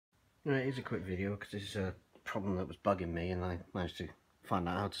Right, here's a quick video because this is a problem that was bugging me and I managed to find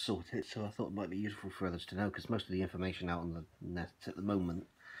out how to sort it, so I thought it might be useful for others to know, because most of the information out on the net at the moment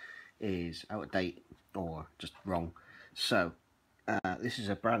is out of date or just wrong. So this is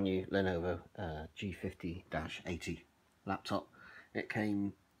a brand new Lenovo G50-80 laptop. It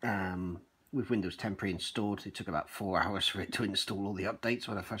came with Windows 10 pre-installed. It took about 4 hours for it to install all the updates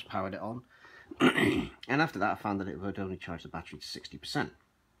when I first powered it on. And after that I found that it would only charge the battery to 60%.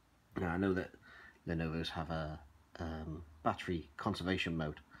 Now I know that Lenovo's have a battery conservation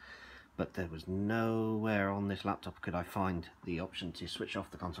mode, but there was nowhere on this laptop could I find the option to switch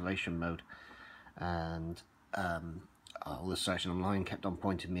off the conservation mode, and all the searching online kept on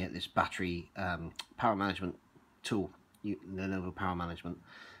pointing me at this battery power management tool, Lenovo Power Management,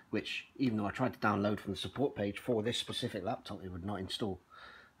 which even though I tried to download from the support page for this specific laptop, it would not install.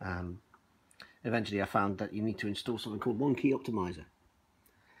 Eventually I found that you need to install something called One Key Optimizer.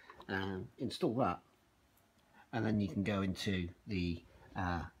 Install that, and then you can go into the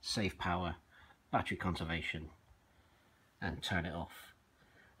save power battery conservation and turn it off.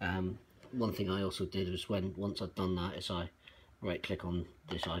 One thing I also did was once I'd done that is I right click on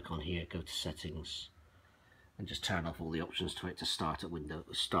this icon here, go to settings, and just turn off all the options to it to start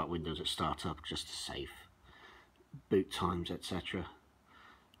Windows at startup, just to save boot times, etc.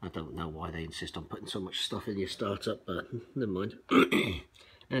 I don't know why they insist on putting so much stuff in your startup, but never mind.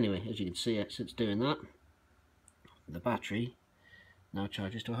 Anyway, as you can see, it's doing that. The battery now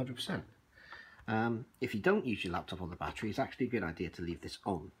charges to 100%. If you don't use your laptop on the battery, it's actually a good idea to leave this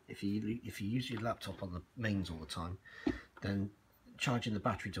on. If you use your laptop on the mains all the time, then charging the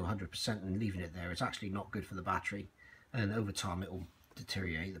battery to 100% and leaving it there is actually not good for the battery, and over time it will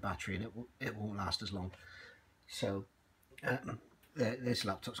deteriorate the battery and it won't last as long. So this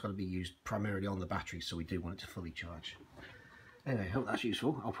laptop's got to be used primarily on the battery, so we do want it to fully charge. Anyway, I hope that's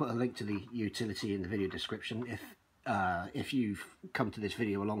useful. I'll put a link to the utility in the video description. If you've come to this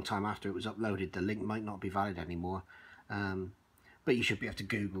video a long time after it was uploaded, the link might not be valid anymore. But you should be able to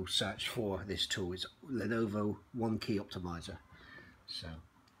Google search for this tool. It's Lenovo One Key Optimizer. So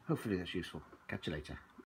hopefully that's useful. Catch you later.